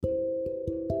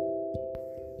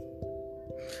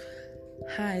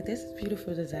Hi, this is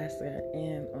Beautiful Disaster,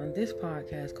 and on this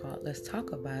podcast called Let's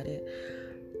Talk About It,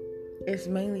 it's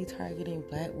mainly targeting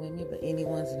black women, but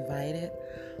anyone's invited.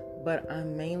 But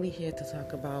I'm mainly here to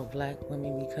talk about black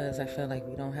women because I feel like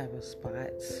we don't have a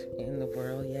spot in the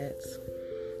world yet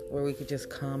where we could just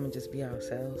come and just be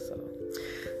ourselves. So,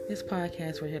 this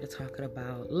podcast, we're here to talk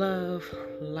about love,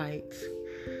 light,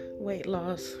 weight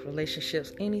loss,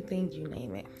 relationships, anything you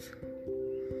name it.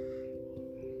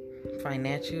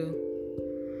 Financial.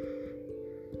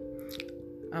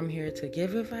 I'm here to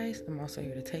give advice. I'm also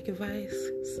here to take advice.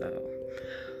 So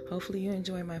hopefully you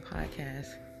enjoy my podcast.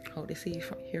 Hope to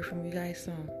hear from you guys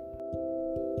soon.